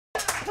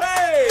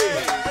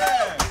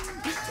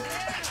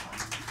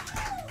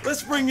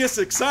Let's bring this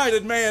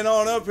excited man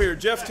on up here.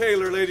 Jeff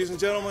Taylor, ladies and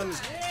gentlemen.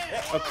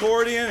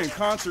 Accordion and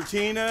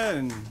concertina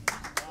and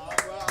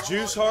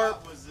juice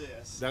harp.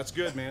 That's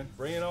good, man.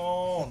 Bring it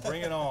on.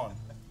 Bring it on.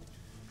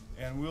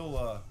 And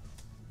we'll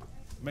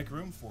make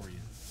room for you.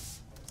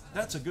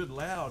 That's a good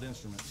loud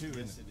instrument, too, isn't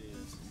it? Yes, it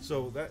is.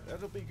 So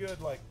that'll be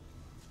good, like,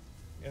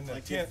 in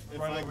the tent if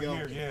right I over go,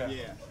 here. Yeah.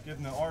 yeah.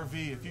 Getting the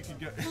RV, if you could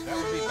get. That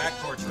would be back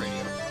porch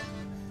radio.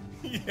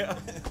 Yeah,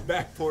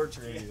 back porch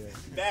radio.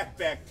 Back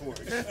porch.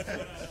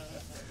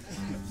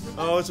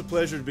 Oh, it's a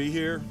pleasure to be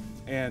here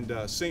and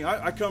sing.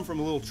 I come from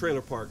a little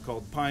trailer park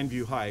called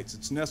Pineview Heights.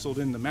 It's nestled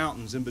in the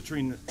mountains in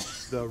between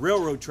the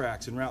railroad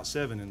tracks and Route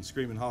 7 in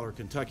Screaming Holler,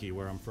 Kentucky,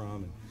 where I'm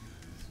from. And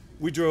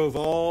we drove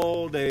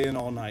all day and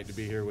all night to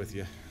be here with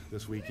you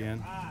this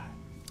weekend.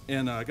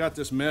 And I got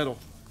this medal.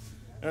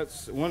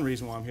 That's one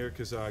reason why I'm here,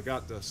 because I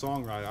got the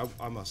songwriting.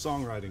 I'm a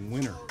songwriting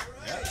winner.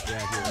 Yeah,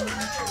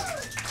 here.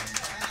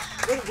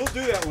 We'll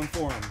do that one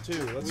for him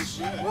too. We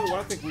should. Well,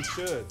 I think we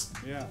should.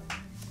 Yeah.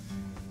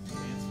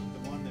 Dance with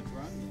the one that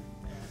brung you.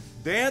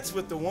 Dance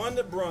with the one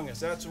that brung us.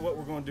 That's what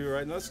we're going to do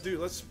right now.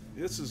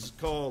 This is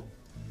called.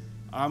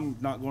 I'm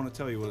not going to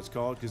tell you what it's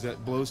called because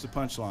that blows the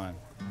punchline.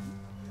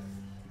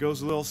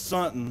 Goes a little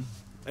something.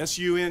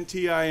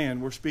 S-U-N-T-I-N.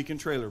 We're speaking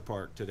trailer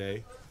park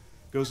today.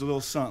 Goes a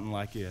little something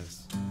like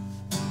this.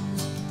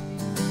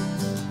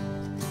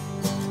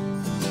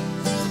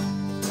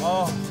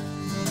 Oh,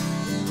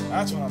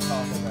 that's what I'm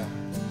talking about.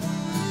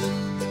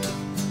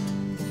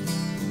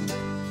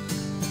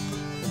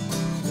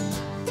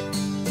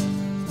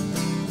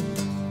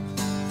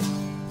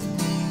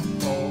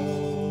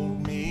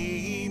 Hold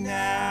me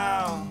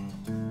now,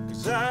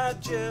 'cause I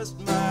just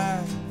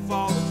might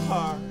fall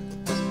apart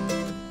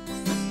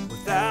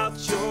without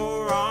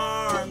your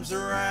arms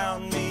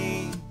around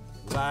me,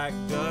 like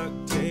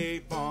duct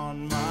tape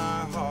on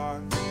my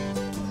heart.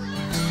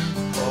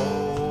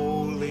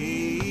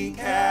 Holy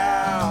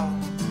cow,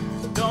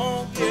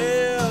 don't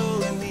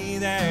yell at me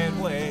that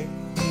way.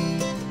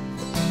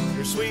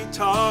 Your sweet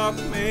talk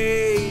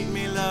made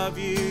me love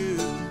you,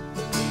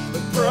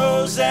 but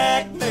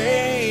Prozac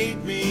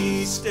made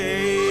me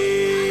stay.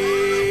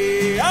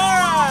 All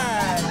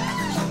right!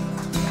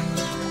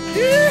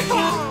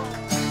 Yeehaw!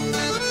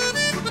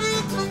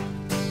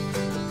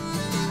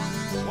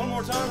 One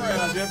more time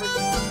around, Jeffrey.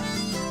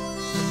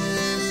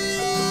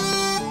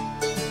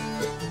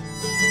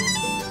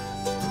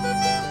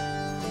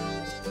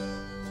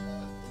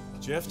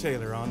 Jeff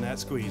Taylor on that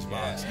squeeze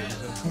box.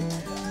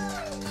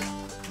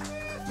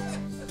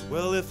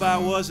 Well, if I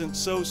wasn't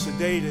so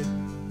sedated,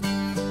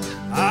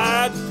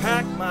 I'd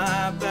pack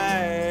my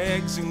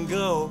bags and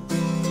go.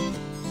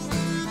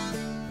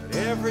 But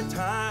every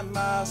time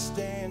I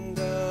stand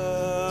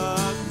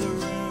up, the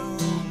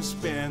room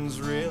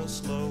spins real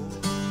slow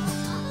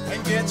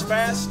and gets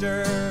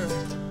faster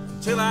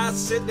till I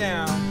sit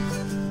down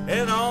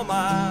and all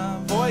my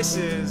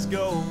voices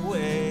go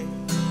away.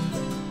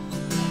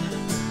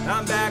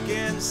 I'm back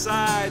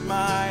inside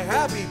my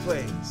happy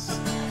place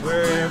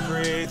where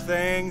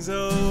everything's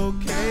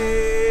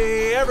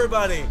okay.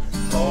 Everybody,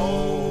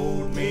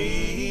 hold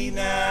me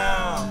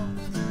now,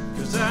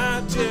 'cause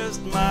I just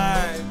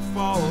might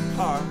fall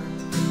apart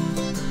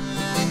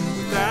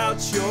without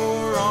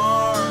your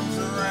arms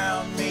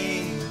around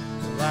me,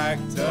 like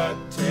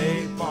duct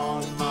tape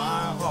on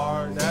my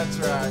heart. That's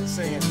right,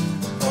 singing,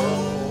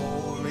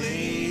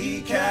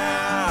 holy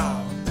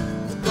cow,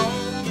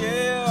 don't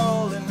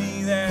yell at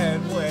me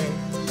that way.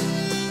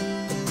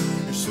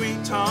 Your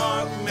sweet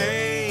talk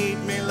made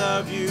me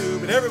love you,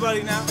 but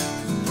everybody now,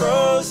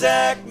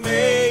 Prozac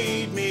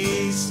made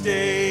me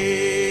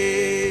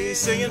stay.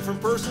 Singing from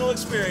personal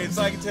experience,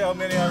 I can tell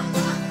many are.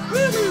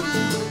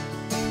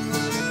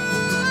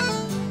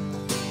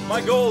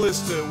 My goal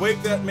is to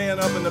wake that man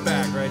up in the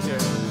back right there.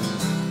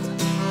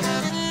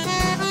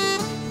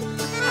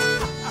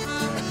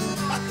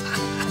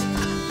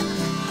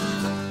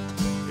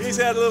 He's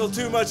had a little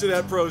too much of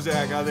that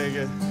Prozac, I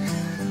think.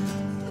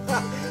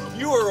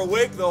 You were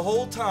awake the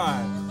whole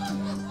time.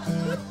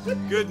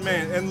 Good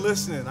man, and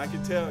listening, I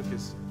could tell,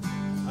 because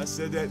I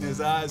said that and his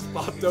eyes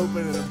popped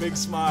open and a big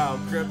smile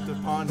crept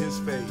upon his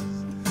face.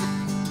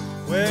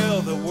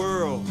 Well, the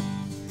world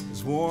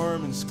is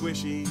warm and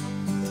squishy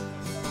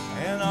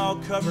and all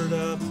covered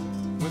up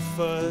with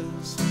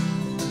fuzz.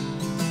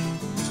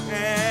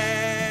 And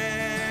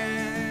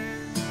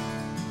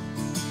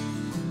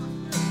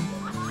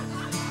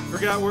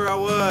forgot where I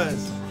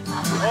was.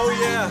 Oh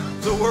yeah,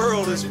 the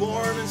world is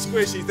warm and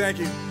squishy, thank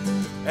you,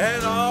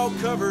 and all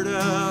covered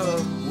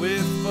up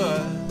with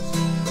fuzz.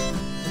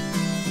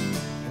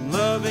 And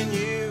loving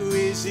you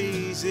is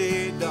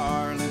easy,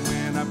 darling,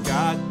 when I've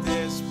got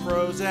this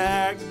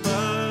Prozac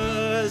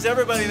buzz.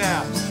 Everybody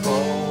now,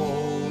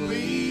 hold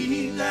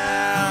me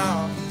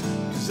now,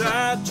 'cause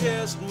I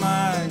just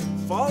might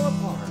fall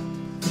apart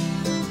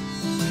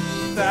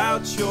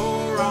without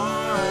your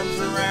arms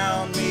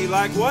around me,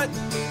 like what?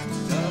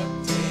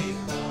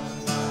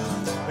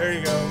 There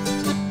you go.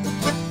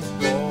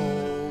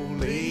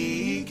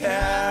 Holy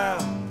cow,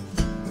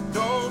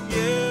 don't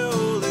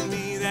yell at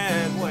me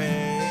that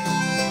way.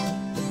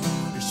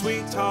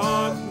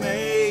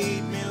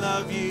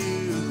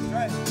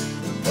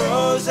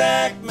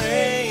 Prozac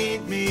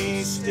made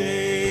me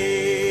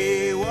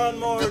stay. One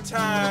more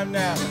time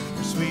now.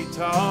 Your sweet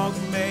talk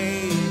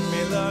made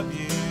me love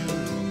you.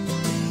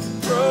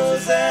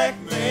 Prozac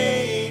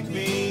made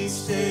me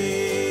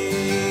stay.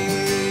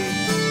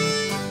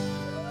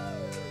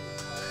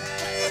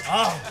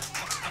 Oh.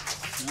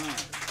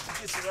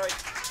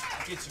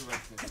 Get you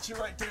right there. Get you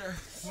right there.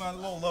 Come on, a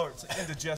little lower. It's indigestion.